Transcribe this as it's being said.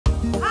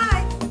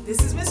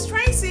This is Miss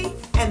Tracy,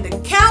 and the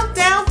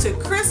countdown to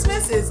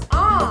Christmas is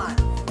on.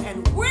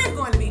 And we're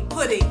going to be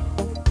putting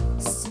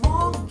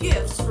small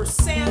gifts for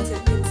Santa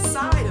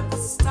inside of the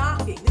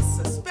stocking. This is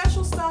a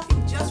special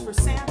stocking just for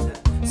Santa.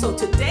 So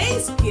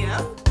today's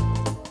gift,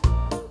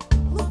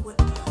 look what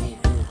I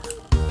have.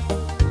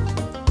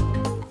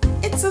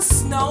 It's a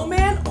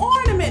snowman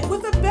ornament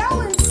with a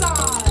bell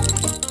inside.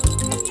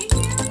 Can you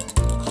hear it?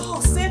 Oh,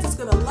 Santa's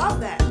going to love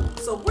that.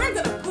 So we're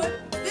going to put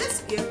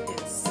this gift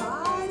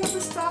inside of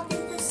the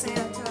stocking for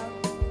Santa.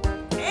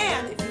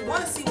 And if you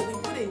want to see what we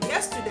put in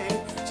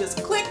yesterday,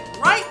 just click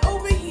right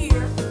over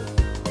here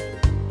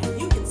and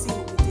you can see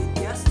what we did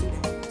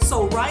yesterday.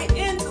 So write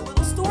into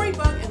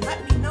Littlestorybug and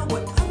let me know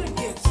what other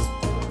gifts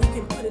we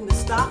can put in the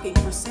stocking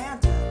for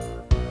Santa.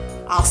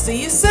 I'll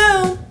see you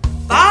soon.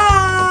 Bye!